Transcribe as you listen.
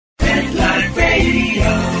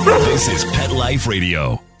This is Pet Life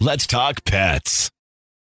Radio. Let's talk pets.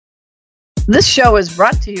 This show is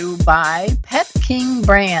brought to you by Pet King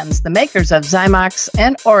Brands, the makers of Zymox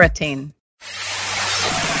and Oratine.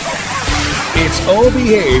 It's O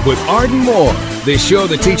Behave with Arden Moore, the show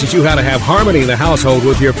that teaches you how to have harmony in the household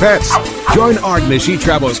with your pets. Join Arden as she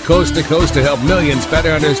travels coast to coast to help millions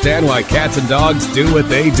better understand why cats and dogs do what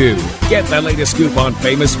they do. Get the latest scoop on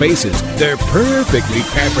famous faces, their perfectly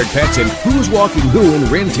pampered pets, and who's walking who in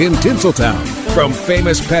Rin Tin Tinseltown. From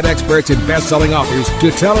famous pet experts and best-selling authors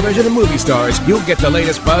to television and movie stars, you'll get the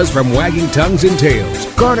latest buzz from wagging tongues and tails.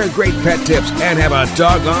 Garner great pet tips and have a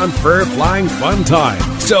doggone fur-flying fun time.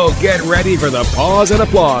 So get ready for the pause and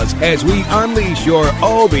applause as we unleash your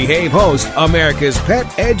O-Behave host, America's pet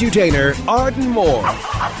edutainer, Arden Moore.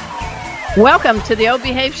 Welcome to the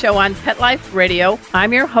O-Behave Show on Pet Life Radio.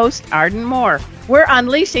 I'm your host, Arden Moore. We're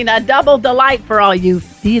unleashing a double delight for all you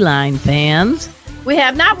feline fans. We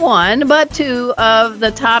have not one, but two of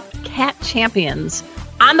the top cat champions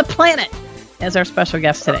on the planet as our special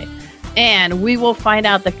guests today. And we will find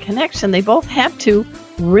out the connection they both have to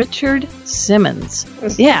Richard Simmons.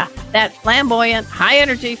 Yeah, that flamboyant,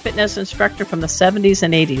 high-energy fitness instructor from the 70s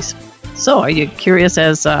and 80s. So are you curious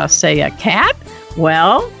as, say, a cat?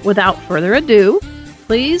 Well, without further ado,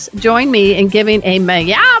 please join me in giving a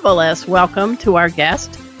marvelous welcome to our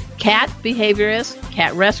guest, cat behaviorist,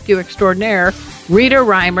 cat rescue extraordinaire, Rita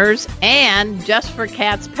Reimers, and Just for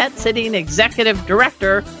Cats Pet Sitting Executive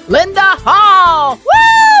Director, Linda Hall.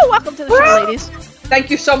 Woo! Welcome to the show, ladies.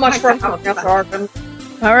 Thank you so much for having us, Arden.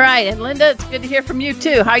 All right, and Linda, it's good to hear from you,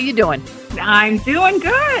 too. How are you doing? I'm doing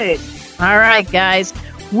good. All right, guys.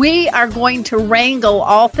 We are going to wrangle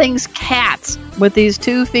all things cats with these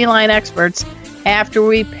two feline experts after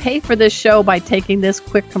we pay for this show by taking this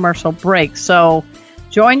quick commercial break. So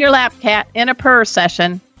join your lap cat in a purr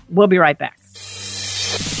session. We'll be right back.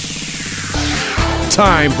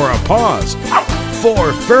 Time for a pause.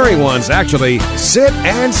 4 furry ones, actually. Sit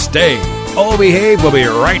and stay. O-Behave will be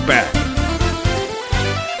right back.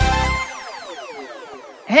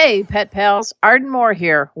 Hey, pet pals, Arden Moore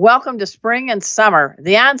here. Welcome to spring and summer,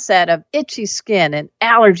 the onset of itchy skin and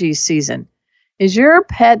allergy season. Is your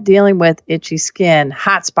pet dealing with itchy skin,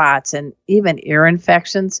 hot spots, and even ear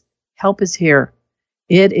infections? Help is here.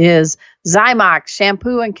 It is Zymox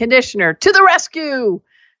shampoo and conditioner to the rescue.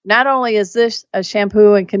 Not only is this a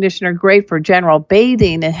shampoo and conditioner great for general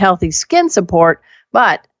bathing and healthy skin support,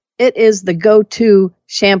 but it is the go-to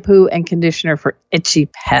shampoo and conditioner for itchy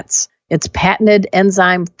pets. Its patented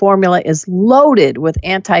enzyme formula is loaded with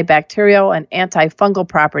antibacterial and antifungal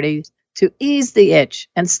properties to ease the itch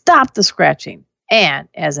and stop the scratching. And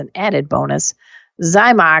as an added bonus,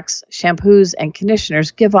 Zymox shampoos and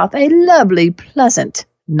conditioners give off a lovely, pleasant,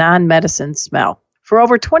 non-medicine smell. For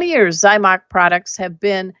over 20 years, Zymox products have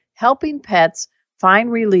been helping pets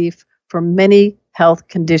find relief from many health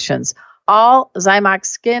conditions. All Zymox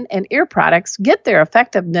skin and ear products get their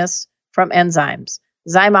effectiveness from enzymes.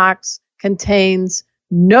 Zymox contains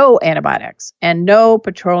no antibiotics and no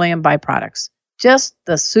petroleum byproducts, just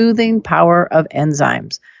the soothing power of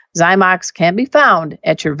enzymes. Zymox can be found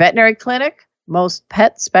at your veterinary clinic, most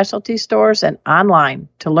pet specialty stores, and online.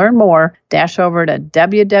 To learn more, dash over to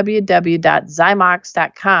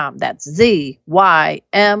www.zymox.com. That's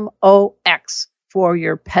ZYMOX for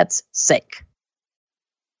your pet's sake.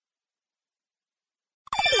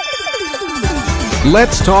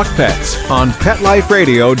 Let's Talk Pets on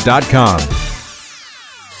PetLifeRadio.com.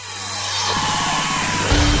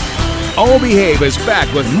 O-Behave is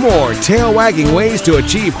back with more tail-wagging ways to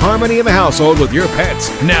achieve harmony in the household with your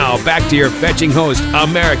pets. Now back to your fetching host,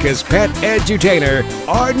 America's pet edutainer,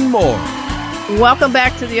 Arden Moore. Welcome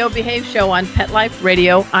back to the O-Behave Show on Pet Life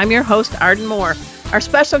Radio. I'm your host, Arden Moore. Our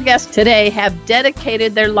special guests today have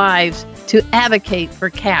dedicated their lives to advocate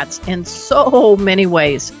for cats in so many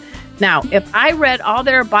ways. Now, if I read all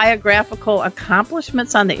their biographical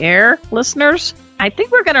accomplishments on the air, listeners, I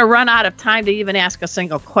think we're going to run out of time to even ask a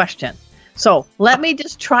single question. So let me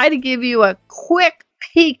just try to give you a quick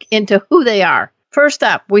peek into who they are. First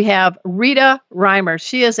up, we have Rita Reimers.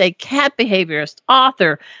 She is a cat behaviorist,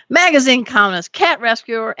 author, magazine columnist, cat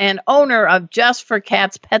rescuer, and owner of Just for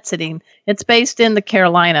Cats Pet Sitting. It's based in the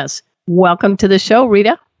Carolinas. Welcome to the show,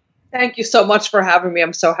 Rita. Thank you so much for having me.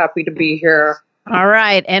 I'm so happy to be here. All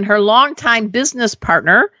right. And her longtime business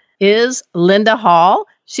partner is Linda Hall.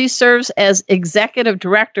 She serves as executive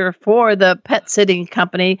director for the pet sitting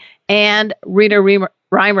company and Rita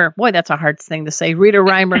Reimer. Boy, that's a hard thing to say. Rita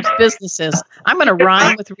Reimer's businesses. I'm going to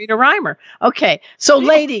rhyme with Rita Reimer. Okay. So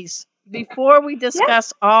ladies, before we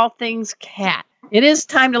discuss all things cat, it is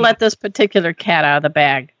time to let this particular cat out of the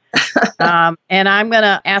bag. And I'm going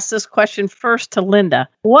to ask this question first to Linda.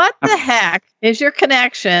 What the heck is your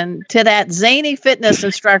connection to that zany fitness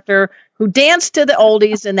instructor who danced to the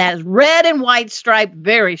oldies in that red and white striped,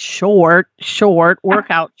 very short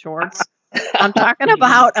workout shorts? I'm talking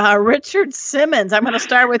about Richard Simmons. I'm going to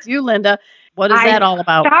start with you, Linda. What is that all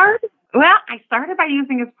about? I started by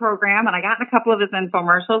using his program, and I got in a couple of his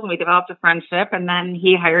infomercials, and we developed a friendship, and then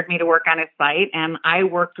he hired me to work on his site, and I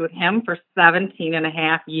worked with him for 17 and a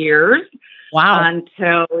half years. Wow.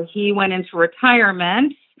 Until he went into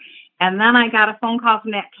retirement, and then I got a phone call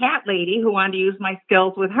from that cat lady who wanted to use my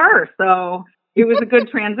skills with her, so it was a good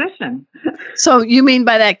transition. So you mean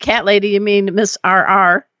by that cat lady, you mean Miss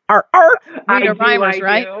R.R.? Rita Reimers,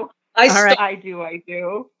 right? I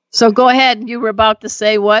do. So go ahead. You were about to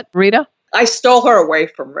say what, Rita? I stole her away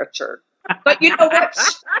from Richard. But you know what?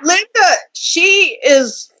 Linda, she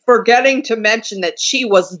is forgetting to mention that she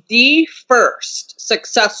was the first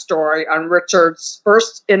success story on Richard's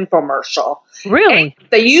first infomercial. Really? And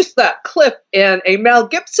they used that clip in a Mel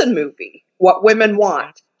Gibson movie, What Women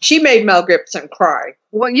Want. She made Mel Gibson cry.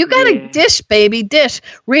 Well, you got to dish, baby, dish.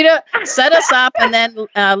 Rita, set us up, and then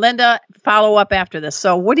Linda, follow up after this.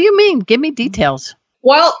 So what do you mean? Give me details.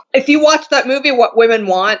 Well, if you watch that movie, What Women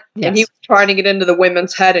Want, yes. And he was trying to get into the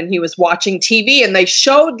women's head and he was watching TV and they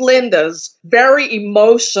showed Linda's very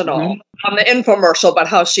emotional on the infomercial about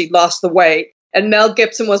how she lost the weight. And Mel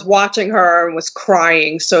Gibson was watching her and was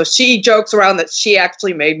crying. So she jokes around that she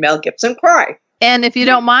actually made Mel Gibson cry. And if you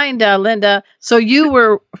don't mind, Linda, so you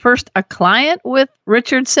were first a client with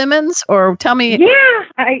Richard Simmons, or tell me. Yeah,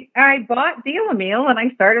 I bought Deal-A-Meal and I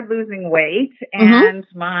started losing weight. And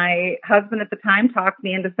my husband at the time talked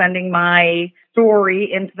me into sending my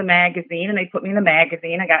story into the magazine, and they put me in the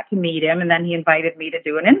magazine. I got to meet him, and then he invited me to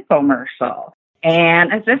do an infomercial.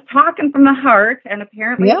 And I was just talking from the heart, and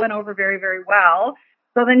apparently it went over very, very well.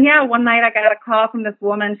 So then, one night I got a call from this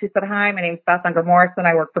woman. She said, "Hi, my name's Beth Unger Morrison.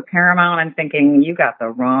 I work for Paramount." I'm thinking, you got the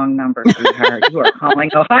wrong number, sweetheart. You are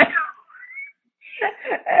calling Ohio.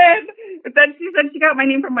 But then she said she got my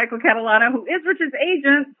name from Michael Catalano, who is Richard's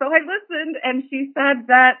agent. So I listened, and she said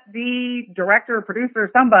that the director or producer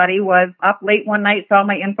or somebody was up late one night, saw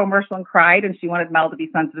my infomercial and cried, and she wanted Mel to be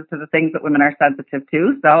sensitive to the things that women are sensitive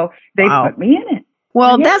to. So they put me in it.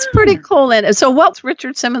 Well, that's pretty cool. And so what's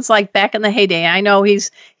Richard Simmons like back in the heyday? I know he's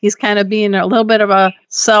kind of being a little bit of a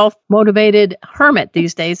self-motivated hermit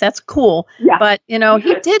these days. That's cool. Yeah. But,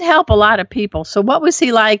 he did help a lot of people. So what was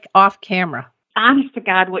he like off camera? Honest to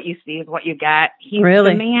God, what you see is what you get. He's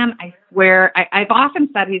really? The man, I swear. I've often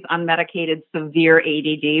said he's unmedicated severe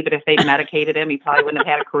ADD, but if they'd medicated him, he probably wouldn't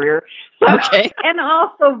have had a career. Okay. And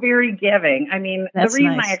also very giving. I mean, the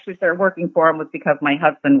reason I actually started working for him was because my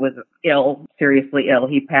husband was ill, seriously ill.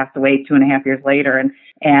 He passed away 2.5 years later,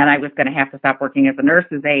 and I was going to have to stop working as a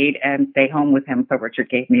nurse's aide and stay home with him. So Richard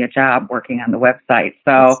gave me a job working on the website.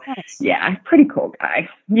 So, pretty cool guy.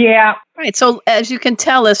 Yeah. Right. So as you can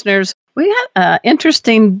tell, listeners, we have an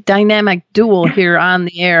interesting dynamic duel here on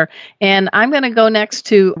the air. And I'm going to go next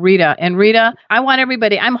to Rita. And Rita, I want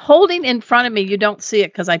everybody, I'm holding in front of me. You don't see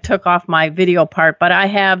it because I took off my video part, but I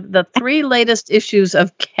have the 3 latest issues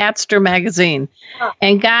of Catster magazine.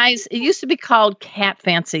 And guys, it used to be called Cat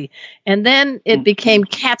Fancy. And then it became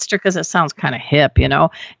Catster because it sounds kind of hip,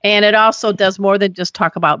 And it also does more than just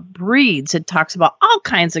talk about breeds. It talks about all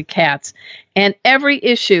kinds of cats. And every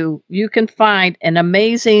issue, you can find an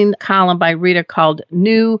amazing column by Rita called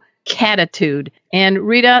New Catitude. And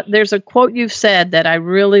Rita, there's a quote you've said that I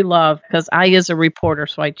really love because I is a reporter,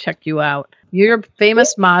 so I check you out. Your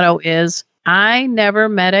famous motto is, "I never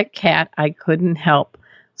met a cat I couldn't help."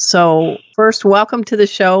 So first, welcome to the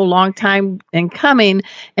show, long time in coming.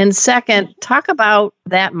 And second, talk about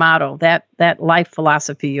that motto, that life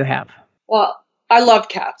philosophy you have. Well, I love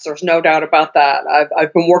cats. There's no doubt about that.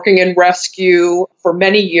 I've been working in rescue for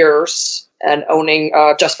many years and owning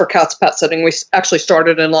Just for Cats Pet Sitting. We actually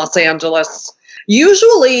started in Los Angeles.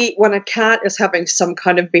 Usually when a cat is having some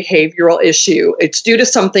kind of behavioral issue, it's due to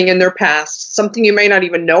something in their past, something you may not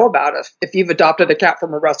even know about if you've adopted a cat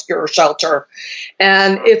from a rescue or shelter.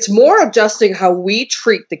 And it's more adjusting how we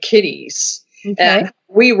treat the kitties and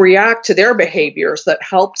we react to their behaviors that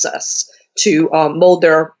helps us to mold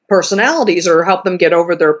their personalities or help them get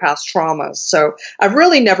over their past traumas. So I've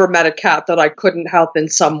really never met a cat that I couldn't help in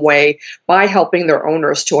some way by helping their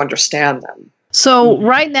owners to understand them. So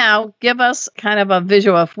right now, give us kind of a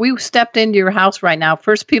visual. If we stepped into your house right now,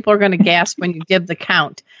 first people are going to gasp when you give the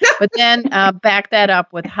count, but then back that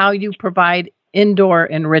up with how you provide indoor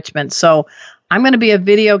enrichment. So I'm going to be a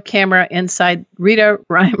video camera inside Rita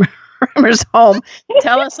Reimers. Rimmer's home.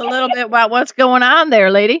 Tell us a little bit about what's going on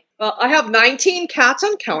there, lady. Well, I have 19 cats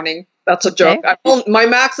and counting. That's a joke. My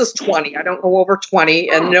max is 20. I don't go over 20,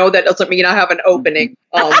 and no, that doesn't mean I have an opening.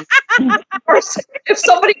 Of course, if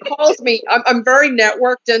somebody calls me, I'm very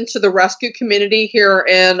networked into the rescue community here,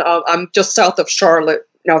 and I'm just south of Charlotte,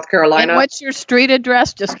 North Carolina. And what's your street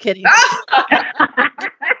address? Just kidding.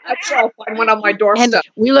 I'm sure I'll find one on my doorstep. And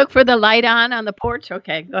we look for the light on the porch.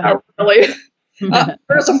 Okay, go ahead. Oh, really?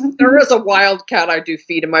 There is a wild cat I do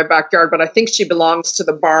feed in my backyard, but I think she belongs to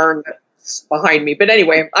the barn that's behind me. But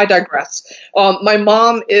anyway, I digress. My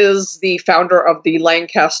mom is the founder of the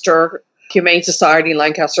Lancaster Humane Society in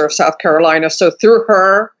Lancaster, South Carolina. So through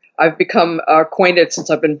her, I've become acquainted since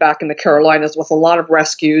I've been back in the Carolinas with a lot of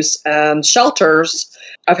rescues and shelters.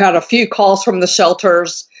 I've had a few calls from the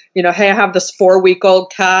shelters. Hey, I have this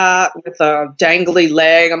 4-week-old cat with a dangly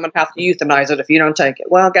leg. I'm going to have to euthanize it if you don't take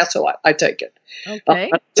it. Well, guess what? I take it.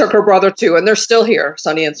 Okay. I took her brother too, and they're still here,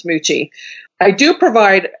 Sonny and Smoochie. I do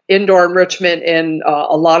provide indoor enrichment in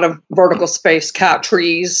a lot of vertical space cat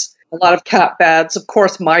trees, a lot of cat beds. Of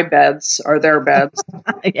course, my beds are their beds.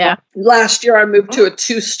 Yeah. Last year, I moved to a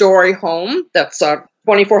 2-story home that's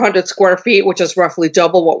 2,400 square feet, which is roughly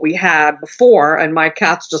double what we had before. And my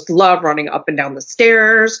cats just love running up and down the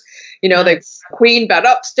stairs. They've got queen bed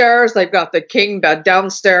upstairs. They've got the king bed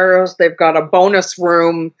downstairs. They've got a bonus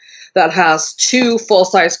room that has 2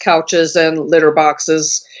 full-size couches and litter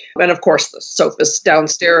boxes. And of course, the sofas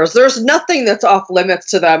downstairs. There's nothing that's off limits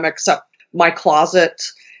to them except my closet.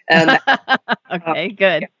 And okay,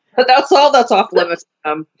 good. But that's all that's off limits to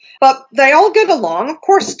them. But they all get along, of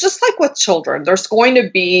course, just like with children. There's going to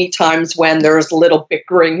be times when there's a little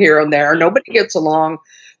bickering here and there. Nobody gets along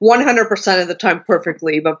 100% of the time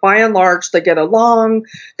perfectly, but by and large, they get along.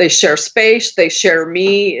 They share space. They share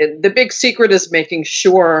me. And the big secret is making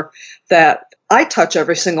sure that I touch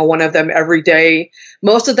every single one of them every day.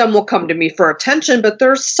 Most of them will come to me for attention, but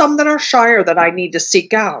there's some that are shyer that I need to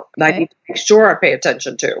seek out. And I need to make sure I pay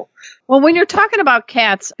attention to. Well, when you're talking about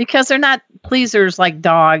cats, because they're not pleasers like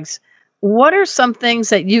dogs, what are some things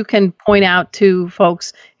that you can point out to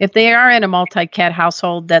folks if they are in a multi-cat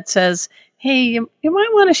household that says, hey, you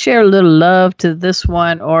might want to share a little love to this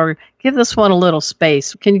one or give this one a little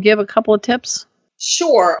space? Can you give a couple of tips?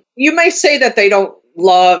 Sure. You may say that they don't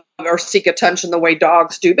love or seek attention the way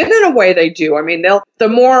dogs do, but in a way they do. I mean, the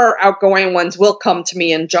more outgoing ones will come to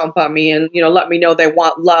me and jump on me and, let me know they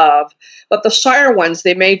want love. But the shyer ones,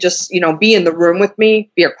 they may just, be in the room with me,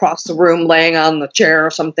 be across the room laying on the chair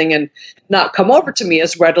or something and not come over to me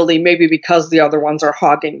as readily, maybe because the other ones are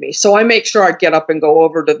hogging me. So I make sure I get up and go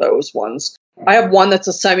over to those ones. I have one that's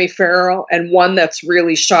a semi-feral and one that's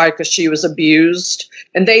really shy because she was abused.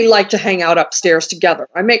 And they like to hang out upstairs together.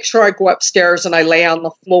 I make sure I go upstairs and I lay on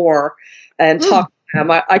the floor and talk to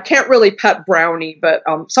them. I can't really pet Brownie, but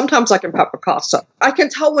sometimes I can pet Picasso. I can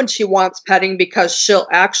tell when she wants petting because she'll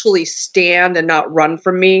actually stand and not run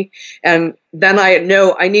from me. And then I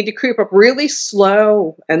know I need to creep up really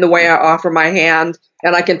slow in the way I offer my hand.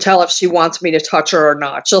 And I can tell if she wants me to touch her or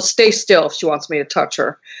not. She'll stay still if she wants me to touch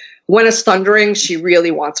her. When it's thundering, she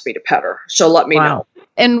really wants me to pet her. She'll let me know.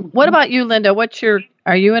 And what about you, Linda?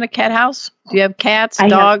 Are you in a cat house? Do you have cats,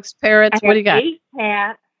 dogs, parrots? What do you got? 8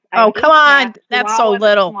 cats. Oh, come on. That's so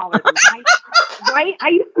little. Right? I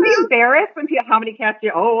used to be embarrassed when people, how many cats do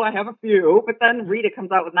you? Oh, I have a few. But then Rita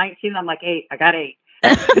comes out with 19. I'm like, 8. I got 8.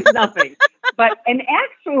 It's nothing. And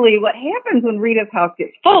actually what happens when Rita's house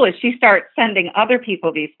gets full is she starts sending other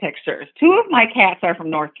people these pictures. 2 of my cats are from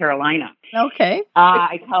North Carolina. Okay.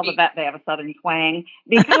 I tell the vet they have a southern twang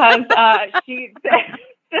because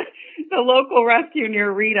the local rescue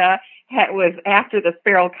near Rita was after the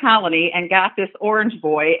feral colony and got this orange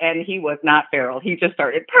boy, and he was not feral. He just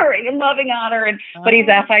started purring and loving on her, but he's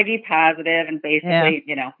FIV positive and basically,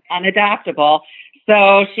 unadoptable.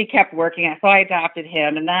 So she kept working on it. So I adopted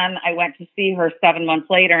him. And then I went to see her 7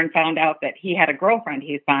 months later and found out that he had a girlfriend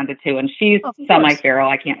he's bonded to. And she's semi-feral.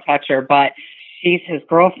 I can't touch her, but she's his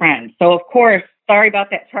girlfriend. So, of course, sorry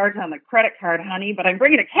about that charge on the credit card, honey, but I'm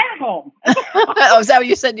bringing a cat home. Oh, is that what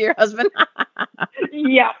you said to your husband?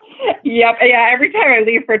 Yep. Yeah. Every time I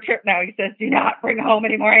leave for a trip now, he says, do not bring home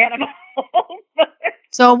any more animals.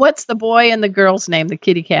 So what's the boy and the girl's name, the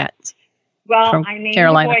kitty cats? Well, I named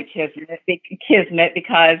the boy Kismet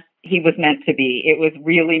because he was meant to be. It was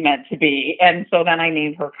really meant to be. And so then I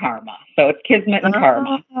named her Karma. So it's Kismet and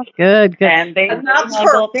Karma. Good. And they're like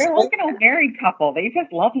an old married couple. They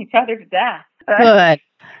just love each other to death. Good.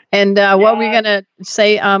 And what were you going to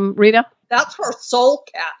say, Rita? That's her soul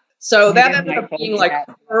cat. So that ended up being like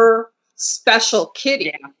her special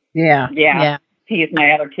kitty. Yeah. He's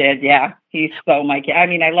my other kid. Yeah. He's so my kid. I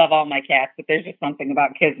mean, I love all my cats, but there's just something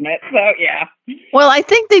about Kismet. So, yeah. Well, I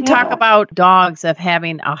think they talk about dogs of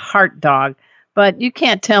having a heart dog, but you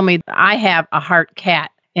can't tell me I have a heart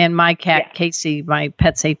cat. And my cat, Casey, my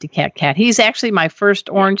pet safety cat, he's actually my first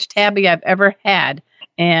orange tabby I've ever had.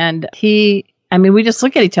 And we just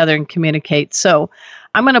look at each other and communicate. So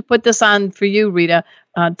I'm going to put this on for you, Rita.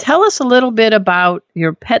 Tell us a little bit about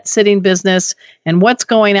your pet sitting business and what's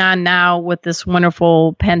going on now with this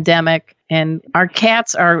wonderful pandemic. And our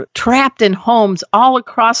cats are trapped in homes all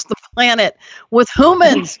across the planet with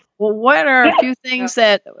humans. Well, what are a few things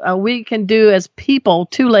that we can do as people,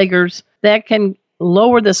 two-leggers, that can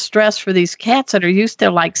lower the stress for these cats that are used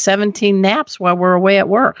to like 17 naps while we're away at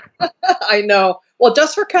work? I know. Well,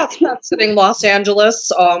 Just for Cats Pet Sitting Los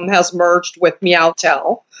Angeles has merged with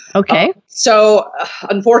Meowtel. Okay. So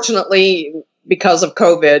unfortunately, because of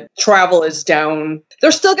COVID, travel is down.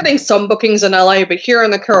 They're still getting some bookings in LA, but here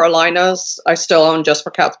in the Carolinas, I still own Just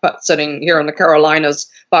for Cats Pet Sitting here in the Carolinas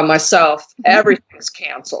by myself. Everything's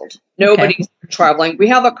canceled. Nobody's traveling. We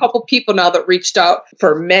have a couple people now that reached out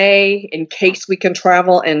for May in case we can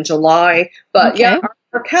travel in July. But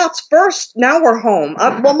our cats first, now we're home.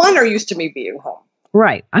 Mine are used to me being home.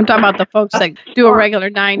 Right. I'm talking about the folks that do a regular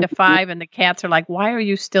 9 to 5 and the cats are like, why are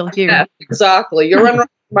you still here? Yeah, exactly. You're in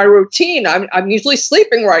my routine. I'm usually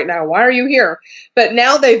sleeping right now. Why are you here? But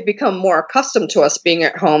now they've become more accustomed to us being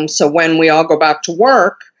at home. So when we all go back to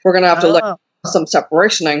work, we're going to have to look at some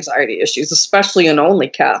separation anxiety issues, especially in only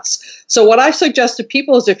cats. So what I suggest to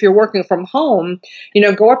people is if you're working from home,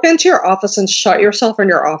 go up into your office and shut yourself in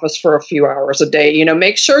your office for a few hours a day.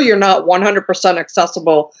 Make sure you're not 100%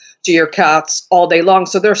 accessible to your cats all day long.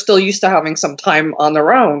 So they're still used to having some time on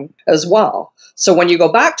their own as well. So when you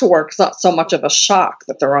go back to work, it's not so much of a shock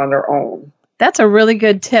that they're on their own. That's a really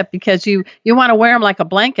good tip because you want to wear them like a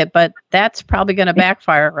blanket, but that's probably going to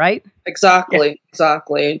backfire, right? Exactly.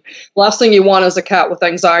 Last thing you want is a cat with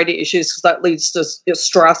anxiety issues because that leads to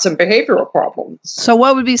stress and behavioral problems. So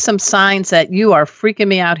what would be some signs that you are freaking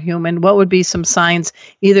me out, human? What would be some signs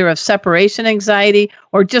either of separation anxiety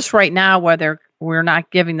or just right now whether we're not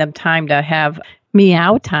giving them time to have me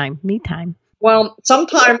time? Well,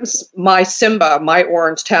 sometimes my Simba, my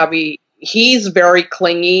orange tabby, he's very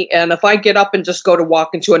clingy. And if I get up and just go to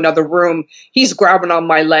walk into another room, he's grabbing on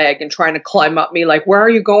my leg and trying to climb up me like, where are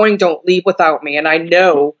you going? Don't leave without me. And I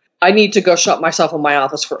know I need to go shut myself in my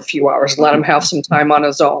office for a few hours and let him have some time on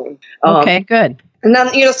his own. Okay, good. And then,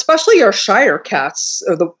 especially your shyer cats,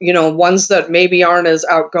 or the, ones that maybe aren't as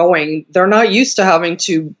outgoing, they're not used to having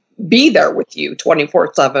to be there with you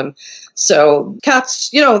 24/7. So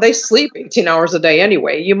cats, they sleep 18 hours a day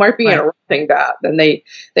anyway. You might be interrupting that, and they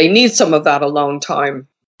need some of that alone time.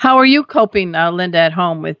 How are you coping, Linda, at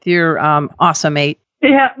home with your awesome 8?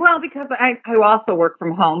 Yeah, well, because I also work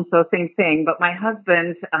from home, so same thing. But my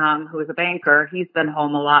husband, who is a banker, he's been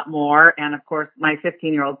home a lot more. And, of course, my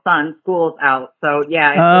 15-year-old son, school's out. So,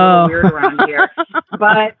 yeah, it's a little weird around here.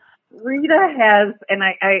 But Rita has, and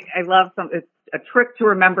I love it's a trick to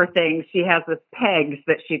remember things. She has this pegs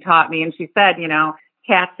that she taught me, and she said,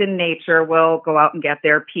 cats in nature will go out and get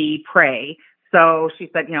their pee prey. So she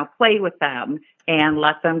said, play with them and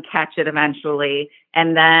let them catch it eventually.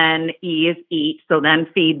 And then E is eat, so then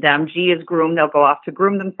feed them. G is groom, they'll go off to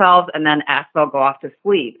groom themselves. And then F, they'll go off to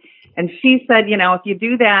sleep. And she said, if you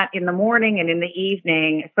do that in the morning and in the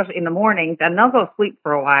evening, especially in the morning, then they'll go sleep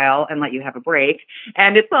for a while and let you have a break.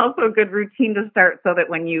 And it's also a good routine to start so that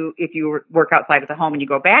if you work outside of the home and you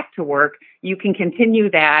go back to work, you can continue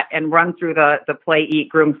that and run through the play, eat,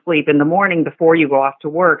 groom, sleep in the morning before you go off to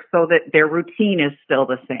work so that their routine is still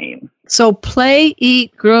the same. So play,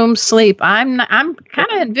 eat, groom, sleep. I'm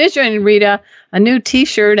kind of envisioning, Rita, a new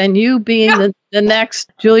T-shirt and you being the next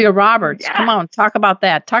Julia Roberts. Yeah. Come on, talk about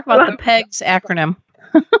that. Talk about the PEGS acronym.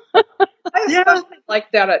 I especially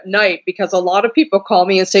like that at night because a lot of people call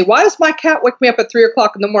me and say, why does my cat wake me up at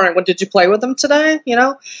 3:00 in the morning? Well, did you play with them today?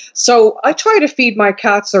 So I try to feed my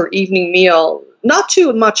cats their evening meal, not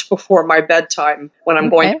too much before my bedtime when I'm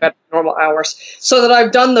going to bed at normal hours, so that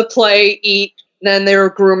I've done the play, eat, then they're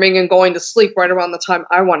grooming and going to sleep right around the time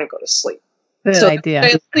I want to go to sleep. Good idea.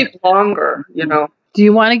 They sleep longer, Do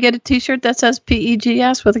you want to get a T-shirt that says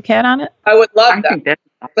PEGS with a cat on it? I would love that.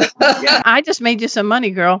 Yeah. I just made you some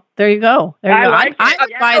money, girl. There you go. I would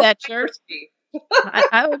buy that shirt.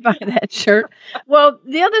 I would buy that shirt. Well,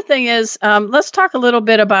 the other thing is, let's talk a little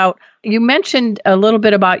bit about, you mentioned a little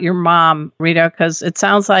bit about your mom, Rita, because it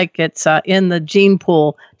sounds like it's in the gene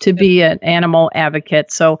pool to be an animal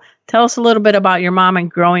advocate. So tell us a little bit about your mom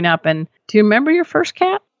and growing up. And do you remember your first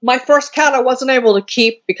cat? My first cat I wasn't able to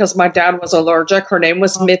keep because my dad was allergic. Her name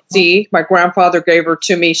was Mitzi. My grandfather gave her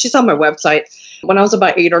to me. She's on my website. When I was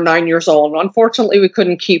about 8 or 9 years old. Unfortunately, we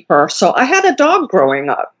couldn't keep her. So I had a dog growing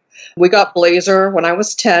up. We got Blazer when I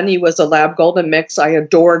was 10. He was a Lab Golden Mix. I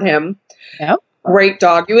adored him. Yep. Great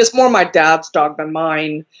dog. He was more my dad's dog than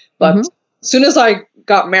mine. But as soon as I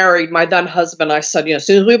got married, my then husband, I said, as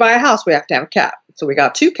soon as we buy a house, we have to have a cat. So we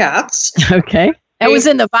got 2 cats. Okay. That was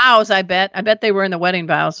in the vows, I bet. I bet they were in the wedding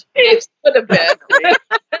vows. It could have been.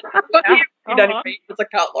 But he was a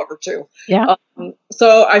cat lover too. Yeah.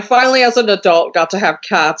 So I finally, as an adult, got to have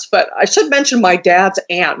cats. But I should mention my dad's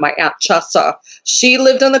aunt, my Aunt Chessa. She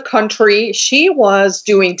lived in the country. She was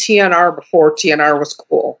doing TNR before TNR was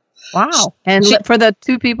cool. Wow. And for the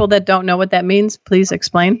 2 people that don't know what that means, please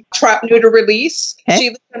explain. Trap, neuter, release. Okay. She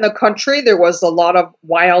lived in the country. There was a lot of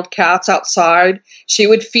wild cats outside. She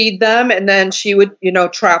would feed them and then she would,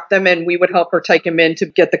 trap them, and we would help her take them in to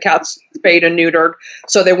get the cats spayed and neutered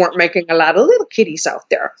so they weren't making a lot of little kitties out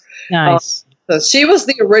there. Nice. So she was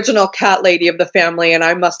the original cat lady of the family, and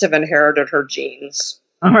I must have inherited her genes.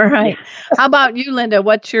 All right. How about you, Linda?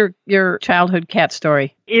 What's your childhood cat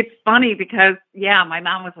story? It's funny because, my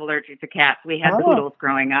mom was allergic to cats. We had poodles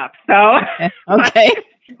growing up. So, okay.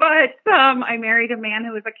 But I married a man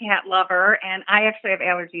who was a cat lover, and I actually have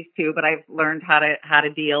allergies too, but I've learned how to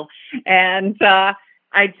deal. And my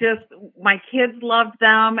kids loved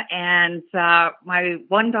them. And my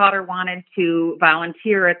one daughter wanted to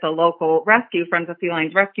volunteer at the local rescue, Friends of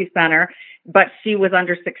Felines Rescue Center, but she was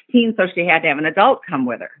under 16, so she had to have an adult come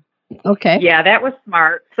with her. Okay. Yeah, that was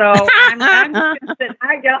smart. So I'm just going to sit,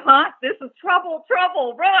 this is trouble,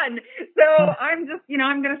 run. So I'm just,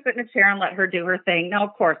 I'm going to sit in a chair and let her do her thing. Now,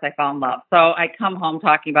 of course, I fall in love. So I come home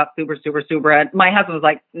talking about Subra. My husband was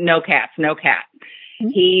like, no cats.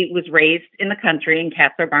 He was raised in the country, and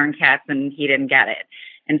cats are barn cats, and he didn't get it.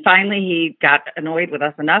 And finally, he got annoyed with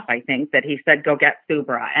us enough, I think, that he said, go get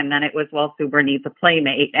Subra. And then it was, Subra needs a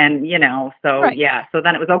playmate. And, so, right. So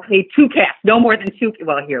then it was, okay, 2 cats, no more than 2.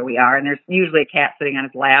 Well, here we are. And there's usually a cat sitting on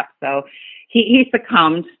his lap. So he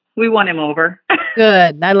succumbed. We won him over.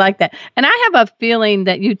 Good. I like that. And I have a feeling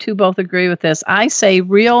that you 2 both agree with this. I say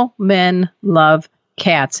real men love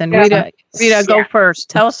cats. And Rita, go first.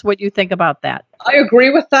 Tell us what you think about that. I agree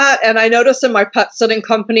with that. And I noticed in my pet sitting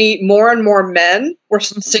company, more and more men,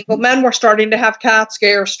 single men, were starting to have cats,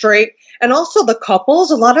 gay or straight. And also the couples,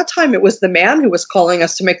 a lot of time it was the man who was calling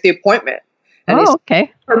us to make the appointment. And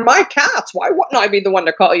okay. For my cats, why wouldn't I be the one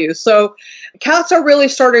to call you? So cats are really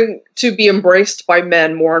starting to be embraced by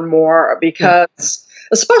men more and more because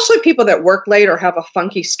especially people that work late or have a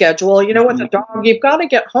funky schedule. With a dog, you've got to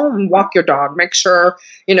get home and walk your dog, make sure,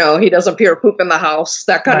 he doesn't pee or poop in the house,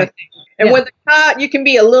 that kind of thing. And with a cat, you can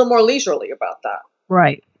be a little more leisurely about that.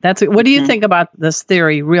 Right. That's it. What do you think about this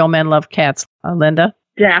theory, real men love cats, Linda?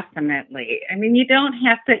 Definitely. I mean, you don't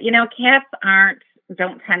have to, cats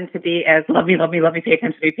don't tend to be as love me, pay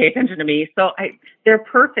attention to me. So they're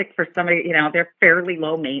perfect for somebody, they're fairly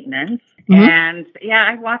low maintenance. Mm-hmm. And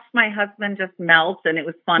I watched my husband just melt, and it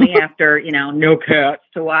was funny after, no cats,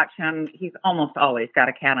 to watch him. He's almost always got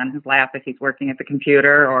a cat on his lap if he's working at the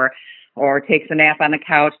computer or takes a nap on the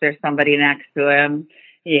couch. There's somebody next to him.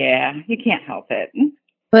 Yeah, you can't help it.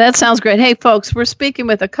 Well, that sounds great. Hey, folks, we're speaking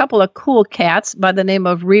with a couple of cool cats by the name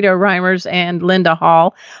of Rita Reimers and Linda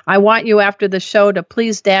Hall. I want you after the show to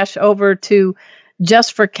please dash over to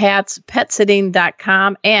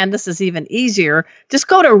justforcatspetsitting.com. And this is even easier. Just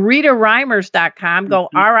go to RitaReimers.com. Go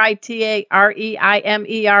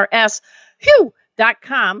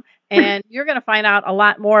RitaReimers.com. And you're going to find out a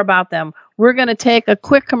lot more about them. We're going to take a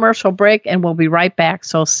quick commercial break, and we'll be right back.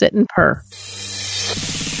 So sit and purr.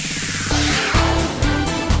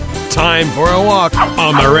 Time for a walk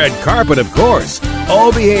on the red carpet, of course.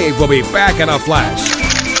 All Behave will be back in a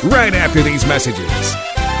flash right after these messages.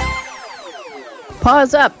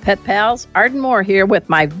 Pause up, pet pals. Arden Moore here with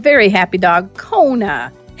my very happy dog,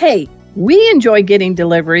 Kona. Hey, we enjoy getting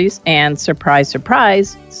deliveries, and surprise,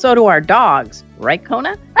 surprise, so do our dogs. Right,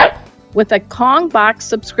 Kona? With a Kong Box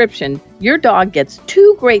subscription, your dog gets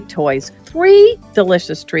 2 great toys, 3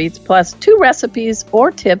 delicious treats, plus 2 recipes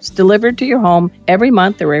or tips delivered to your home every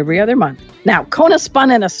month or every other month. Now, Kona spun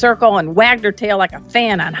in a circle and wagged her tail like a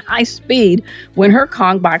fan on high speed when her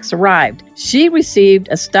Kong Box arrived. She received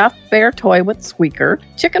a stuffed bear toy with Squeaker,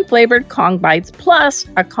 chicken-flavored Kong Bites, plus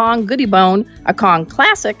a Kong Goodie Bone, a Kong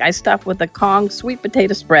Classic I stuffed with a Kong sweet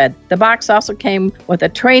potato spread. The box also came with a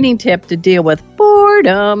training tip to deal with bored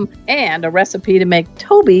boredom, and a recipe to make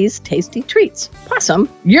Toby's tasty treats. Possum,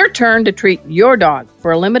 your turn to treat your dog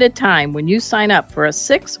for a limited time when you sign up for a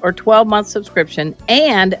 6 or 12-month subscription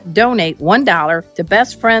and donate $1 to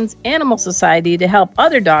Best Friends Animal Society to help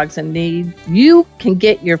other dogs in need. You can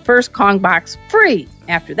get your first Kong box free.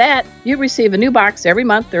 After that, you receive a new box every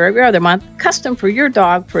month or every other month, custom for your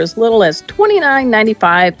dog for as little as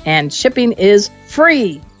 $29.95, and shipping is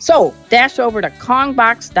free. So, dash over to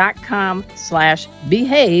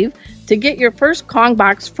kongbox.com/behave to get your first Kong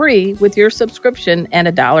box free with your subscription and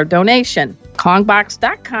a $1 donation.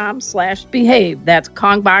 kongbox.com/behave. That's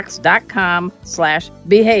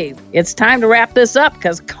kongbox.com/behave. It's time to wrap this up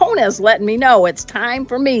because Kona's letting me know it's time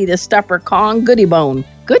for me to stuff her Kong goodie bone.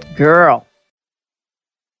 Good girl.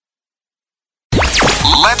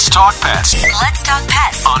 Let's talk pets. Let's talk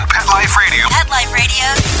pets On Pet Life Radio. Pet Life Radio.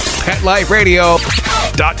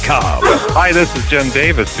 PetLifeRadio.com. Hi, this is Jen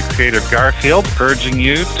Davis, the creator of Garfield, urging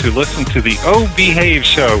you to listen to the Oh Behave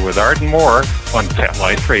Show with Arden Moore on Pet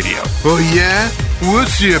Life Radio. Oh, yeah? We'll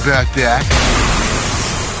see about that.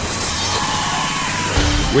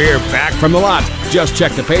 We're back from the lot. Just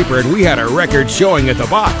checked the paper and we had a record showing at the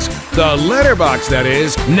box. The letterbox, that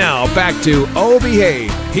is. Now back to Oh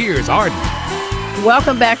Behave. Here's Arden.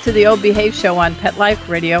 Welcome back to the Old Behave Show on Pet Life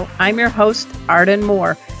Radio. I'm your host, Arden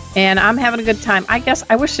Moore, and I'm having a good time. I guess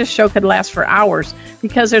I wish this show could last for hours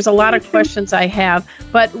because there's a lot of questions I have.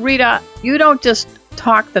 But Rita, you don't just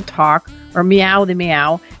talk the talk or meow the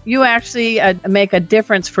meow. You actually make a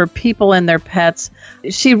difference for people and their pets.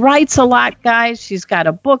 She writes a lot, guys. She's got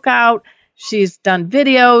a book out. She's done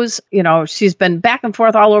videos, she's been back and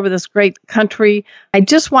forth all over this great country. I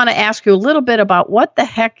just want to ask you a little bit about what the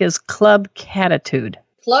heck is Club Catitude?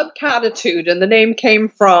 Club Catitude, and the name came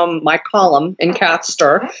from my column in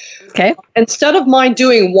Catster. Okay. Instead of mine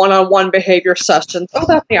doing one-on-one behavior sessions,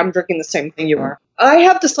 I'm drinking the same thing you are. I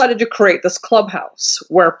have decided to create this clubhouse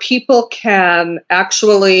where people can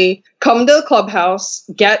actually come to the clubhouse,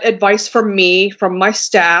 get advice from me, from my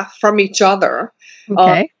staff, from each other.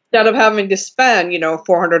 Okay. Instead of having to spend,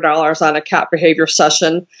 $400 on a cat behavior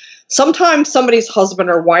session. Sometimes somebody's husband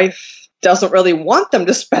or wife doesn't really want them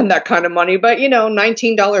to spend that kind of money, but,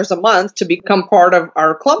 $19 a month to become part of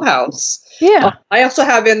our clubhouse. Yeah. I also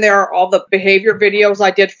have in there all the behavior videos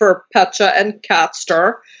I did for Petcha and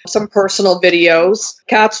Catster, some personal videos.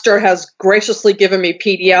 Catster has graciously given me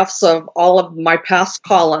PDFs of all of my past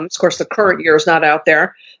columns. Of course, the current year is not out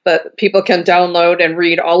there, but people can download and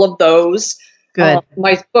read all of those. Good.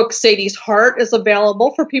 My book, Sadie's Heart, is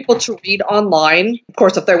available for people to read online. Of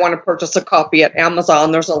course, if they want to purchase a copy at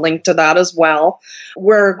Amazon, there's a link to that as well.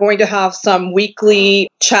 We're going to have some weekly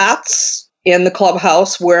chats in the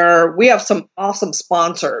clubhouse where we have some awesome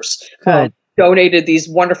sponsors. Good. Donated these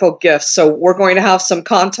wonderful gifts. So we're going to have some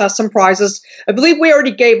contests and prizes. I believe we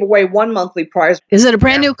already gave away one monthly prize. Is it a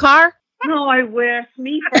brand new car? No, I wish.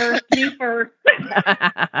 Me first. Me first.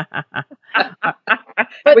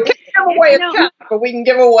 We can't give away a cat, but we can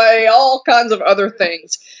give away all kinds of other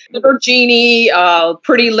things. Litter Genie,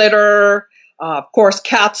 Pretty Litter, of course,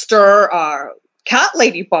 Catster, Cat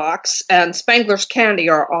Lady Box, and Spangler's Candy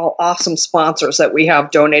are all awesome sponsors that we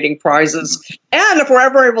have donating prizes. And if we're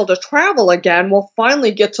ever able to travel again, we'll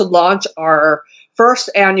finally get to launch our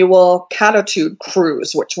first annual Catitude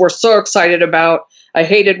cruise, which we're so excited about. I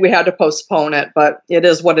hated we had to postpone it, but it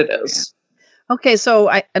is what it is. Okay, so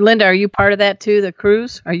Linda, are you part of that too, the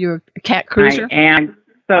cruise? Are you a cat cruiser? I am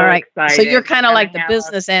so all right. excited. So you're kind of like the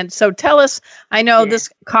business end. So tell us, I know this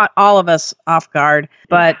caught all of us off guard,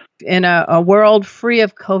 but in a world free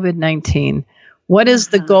of COVID-19, what is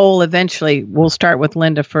the goal eventually? We'll start with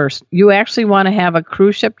Linda first. You actually want to have a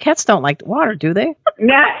cruise ship? Cats don't like the water, do they?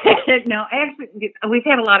 No, actually, we've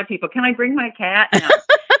had a lot of people. Can I bring my cat? No.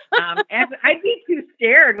 And I'd be too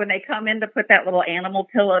scared when they come in to put that little animal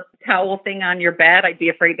pillow towel thing on your bed. I'd be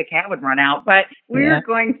afraid the cat would run out. But we're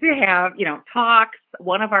going to have, talks.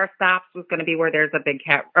 One of our stops was going to be where there's a big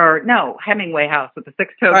cat, Hemingway House with the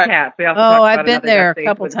six-toed cats. We also I've been there a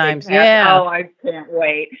couple times. Yeah. Oh, I can't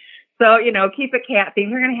wait. So, keep a cat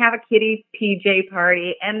theme. We're going to have a kitty PJ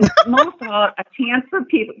party. And most of all, a chance for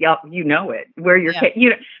people, where your cat,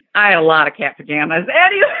 I had a lot of cat pajamas.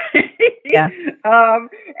 Anyway. Yeah.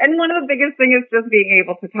 And one of the biggest things is just being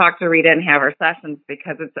able to talk to Rita and have our sessions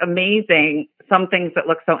because it's amazing. Some things that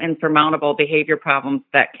look so insurmountable, behavior problems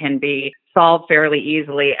that can be solved fairly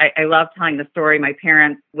easily. I love telling the story. My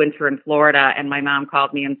parents' winter in Florida, and my mom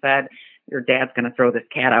called me and said, your dad's going to throw this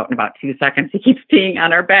cat out in about 2 seconds. He keeps peeing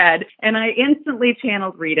on our bed. And I instantly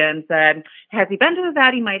channeled Rita and said, has he been to the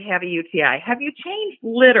vet? He might have a UTI. Have you changed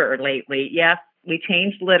litter lately? Yes. We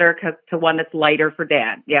changed litter to one that's lighter for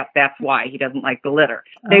Dad. Yep, that's why he doesn't like the litter.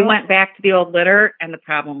 They went back to the old litter, and the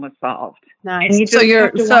problem was solved. Nice. So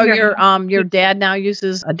your dad now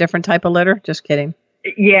uses a different type of litter? Just kidding.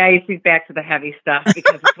 Yeah, he's back to the heavy stuff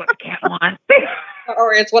because it's what the cat wants.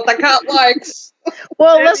 Or it's what the cat likes.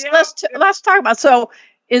 Well, let's talk about. So,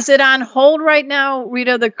 is it on hold right now,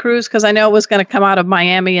 Rita, the cruise? Because I know it was going to come out of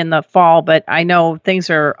Miami in the fall, but I know things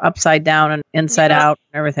are upside down and inside out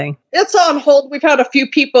and everything. It's on hold. We've had a few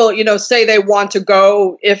people, say they want to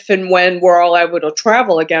go if and when we're all able to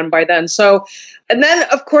travel again by then. So, and then,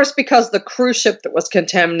 of course, because the cruise ship that was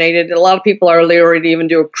contaminated, a lot of people are leery to even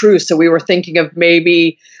do a cruise. So we were thinking of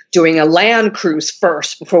maybe doing a land cruise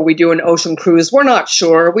first before we do an ocean cruise. We're not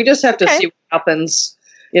sure. We just have to see what happens.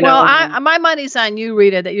 My money's on you,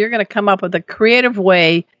 Rita, that you're going to come up with a creative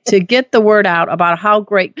way to get the word out about how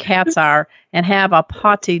great cats are and have a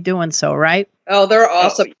potty doing so, right? Oh, they're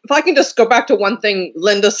awesome. If I can just go back to one thing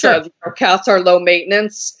Linda said, our cats are low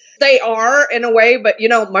maintenance. They are in a way, but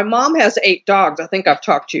my mom has 8 dogs. I think I've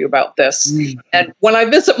talked to you about this. And when I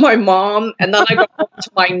visit my mom and then I go home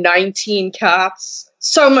to my 19 cats,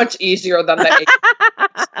 so much easier than the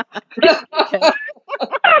 8.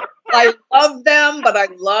 I love them, but I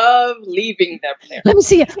love leaving them there. Let me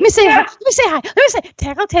see you. Let me say hi. Let me say hi. Let me say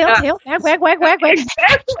tail, wag, wag.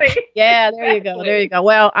 Exactly. Yeah, there you go. There you go.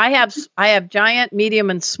 Well, I have giant, medium,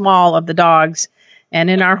 and small of the dogs. And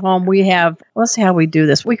in our home, we have, let's see how we do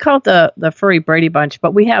this. We call it the furry Brady Bunch,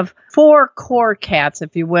 but we have 4 core cats,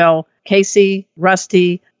 if you will. Casey,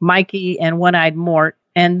 Rusty, Mikey, and One-Eyed Mort.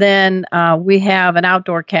 And then we have an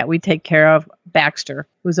outdoor cat we take care of, Baxter,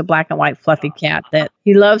 who's a black and white fluffy cat that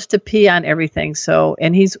he loves to pee on everything. So,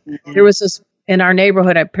 and there was this in our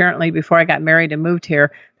neighborhood, apparently before I got married and moved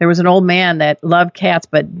here, there was an old man that loved cats,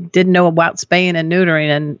 but didn't know about spaying and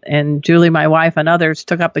neutering. And Julie, my wife, and others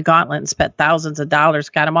took up the gauntlet and spent thousands of dollars,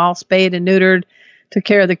 got them all spayed and neutered, took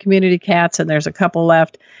care of the community cats. And there's a couple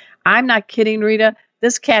left. I'm not kidding, Rita.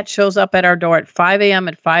 This cat shows up at our door at 5 a.m.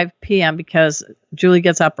 and 5 p.m. because Julie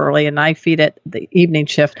gets up early and I feed it the evening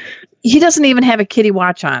shift. He doesn't even have a kitty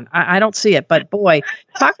watch on. I don't see it. But boy,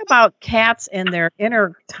 talk about cats and their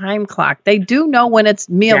inner time clock. They do know when it's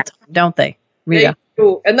mealtime, don't they, Rita? They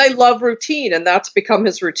do. And they love routine, and that's become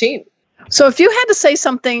his routine. So if you had to say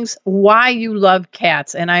some things why you love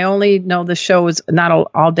cats, and I only know the show is not an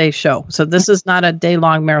all-day show, so this is not a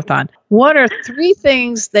day-long marathon. What are 3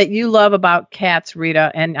 things that you love about cats,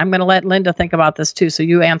 Rita? And I'm going to let Linda think about this too, so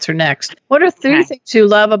you answer next. What are 3 things you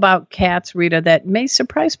love about cats, Rita, that may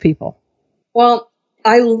surprise people? Well,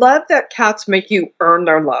 I love that cats make you earn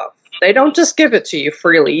their love. They don't just give it to you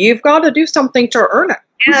freely. You've got to do something to earn it.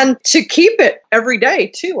 And to keep it every day,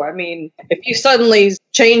 too. I mean, if you suddenly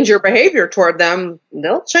change your behavior toward them,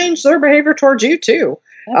 they'll change their behavior towards you, too.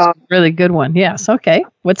 That's a really good one. Yes. Okay.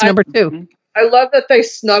 What's number 2? I love that they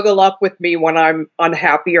snuggle up with me when I'm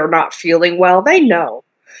unhappy or not feeling well. They know.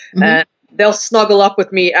 And they'll snuggle up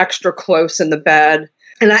with me extra close in the bed.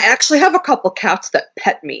 And I actually have a couple cats that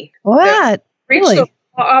pet me. What? Really?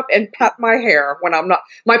 Up and pet my hair when I'm not.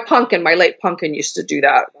 My late pumpkin used to do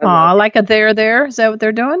that. Aw, like a there. Is that what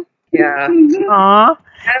they're doing? Yeah. Aw.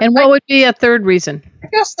 And what would be a 3rd reason? I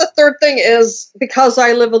guess the 3rd thing is because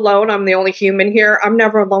I live alone, I'm the only human here. I'm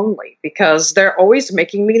never lonely because they're always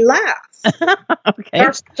making me laugh. Okay.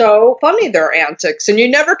 They're so funny, their antics, and you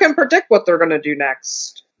never can predict what they're going to do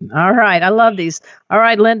next. All right. I love these. All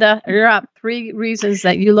right, Linda, you're up. 3 reasons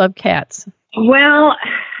that you love cats. Well,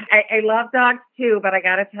 I love dogs too, but I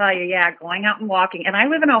got to tell you, going out and walking. And I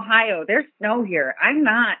live in Ohio. There's snow here. I'm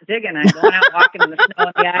not digging on going out walking in the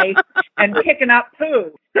snow and the ice and picking up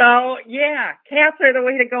poo. So, cats are the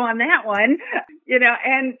way to go on that one.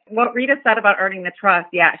 And what Rita said about earning the trust,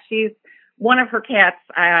 she's one of her cats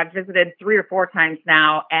I've visited 3 or 4 times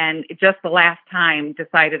now, and just the last time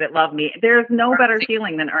decided it loved me. There's no better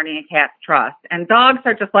feeling than earning a cat's trust. And dogs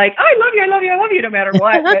are just like, I love you, no matter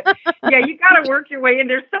what. But you got to work your way in.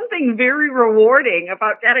 There's something very rewarding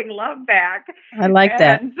about getting love back. I like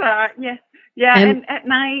that. And at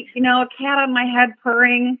night, a cat on my head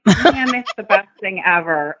purring, man, that's the best thing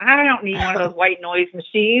ever. I don't need one of those white noise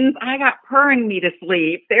machines. I got purring me to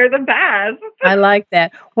sleep. They're the best. I like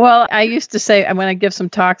that. Well, I used to say, when I give some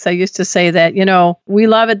talks, I used to say that, we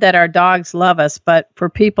love it that our dogs love us. But for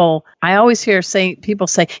people, I always hear people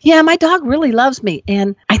say, yeah, my dog really loves me.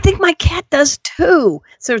 And I think my cat does too.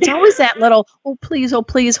 So it's always that little, oh, please,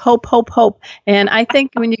 hope. And I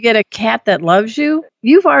think when you get a cat that loves you,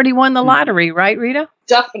 you've already won the lottery, right, Rita?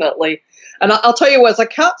 definitely. And I'll tell you, as a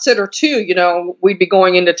cat sitter too, we'd be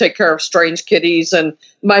going in to take care of strange kitties. And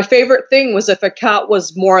my favorite thing was if a cat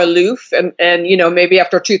was more aloof and maybe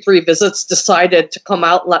after 2-3 visits decided to come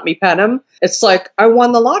out and let me pet him. It's like, I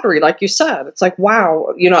won the lottery, like you said. It's like, wow,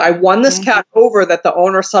 I won this cat over that the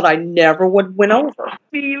owner said I never would win over.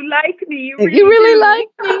 You like me. You really like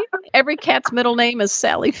me. Every cat's middle name is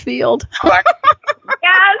Sally Field. Yes.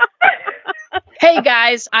 Hey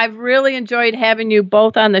guys, I've really enjoyed having you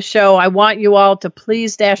both on the show. I want you all to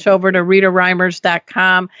please dash over to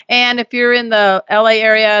RitaReimers.com. And if you're in the LA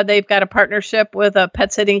area, they've got a partnership with a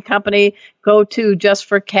pet sitting company. Go to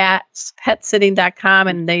JustForCatsPetSitting.com,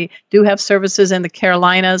 and they do have services in the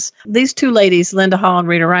Carolinas. These two ladies, Linda Hall and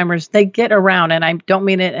Rita Reimers, they get around, and I don't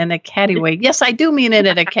mean it in a catty way. Yes, I do mean it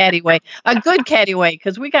in a catty way, a good catty way,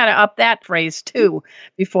 because we got to up that phrase too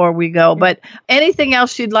before we go. But anything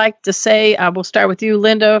else you'd like to say? We'll start with you,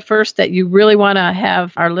 Linda, first, that you really want to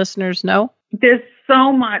have our listeners know. There's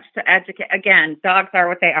so much to educate. Again, dogs are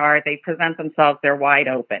what they are. They present themselves. They're wide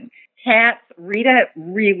open. Cats, Rita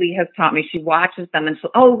really has taught me. She watches them and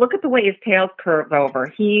she'll, look at the way his tail's curved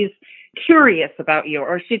over. He's curious about you.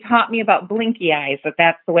 Or she taught me about blinky eyes,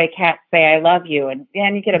 that's the way cats say, I love you. And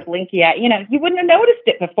then you get a blinky eye. You wouldn't have noticed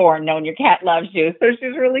it before and known your cat loves you. So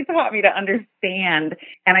she's really taught me to understand.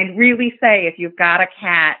 And I'd really say if you've got a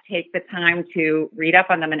cat, take the time to read up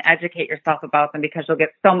on them and educate yourself about them, because you'll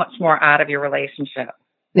get so much more out of your relationship.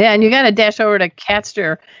 Yeah, and you got to dash over to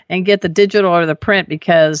Catster and get the digital or the print,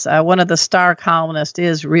 because one of the star columnists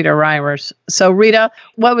is Rita Reimers. So, Rita,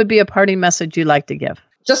 what would be a parting message you'd like to give?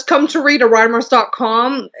 Just come to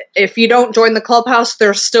RitaReimers.com. If you don't join the clubhouse,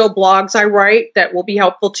 there's still blogs I write that will be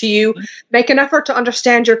helpful to you. Make an effort to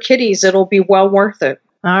understand your kitties. It'll be well worth it.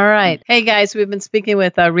 All right. Hey, guys, we've been speaking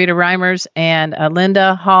with Rita Reimers and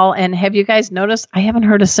Linda Hall. And have you guys noticed I haven't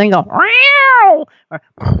heard a single meow or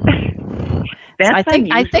I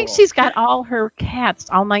think she's got all her cats,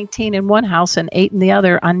 all 19 in one house and 8 in the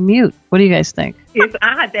other, on mute. What do you guys think? It's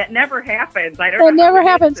odd. That never happens. I don't know. That never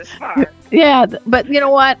happens. This far. Yeah, but you know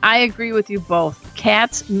what? I agree with you both.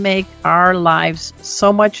 Cats make our lives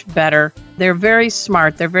so much better. They're very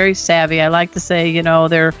smart. They're very savvy. I like to say,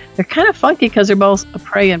 they're kind of funky because they're both a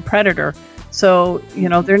prey and predator. So,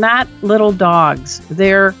 they're not little dogs.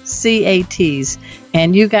 They're CATs.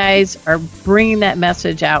 And you guys are bringing that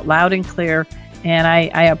message out loud and clear. And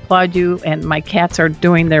I applaud you, and my cats are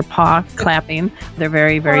doing their paw clapping. They're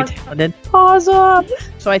very, very talented. Paws up!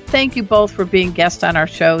 So I thank you both for being guests on our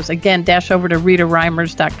shows. Again, dash over to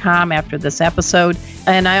RitaReimers.com after this episode.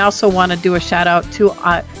 And I also want to do a shout out to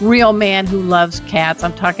a real man who loves cats.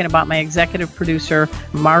 I'm talking about my executive producer,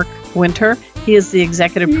 Mark Winter. He is the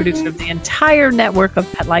executive producer of the entire network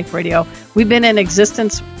of Pet Life Radio. We've been in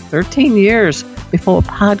existence 13 years before a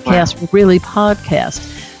podcast really podcast.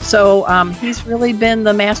 So he's really been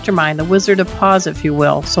the mastermind, the Wizard of Paws, if you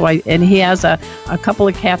will. And he has a couple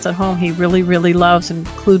of cats at home he really, really loves,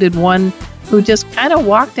 included one who just kind of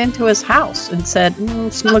walked into his house and said,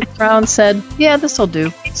 looked around and said, yeah, this will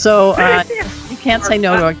do. So you can't say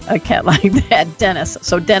no to a cat like that, Dennis.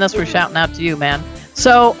 So Dennis, we're shouting out to you, man.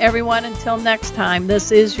 So everyone, until next time,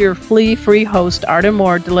 this is your flea-free host, Arden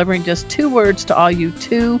Moore, delivering just 2 words to all you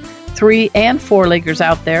 2, 3, and 4-leggers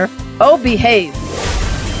out there. Oh, behave.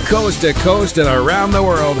 Coast to coast and around the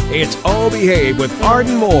world, it's Oh Behave with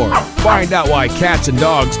Arden Moore. Find out why cats and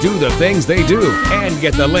dogs do the things they do, and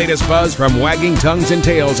get the latest buzz from wagging tongues and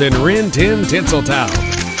tails in Rin Tin Tinseltown.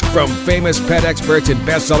 From famous pet experts and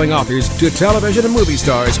best-selling authors to television and movie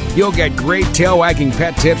stars, you'll get great tail-wagging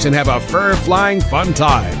pet tips and have a fur-flying fun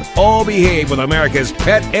time. Oh Behave with America's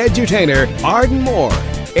pet edutainer, Arden Moore.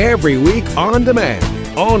 Every week on demand,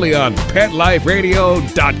 only on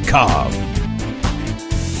PetLifeRadio.com.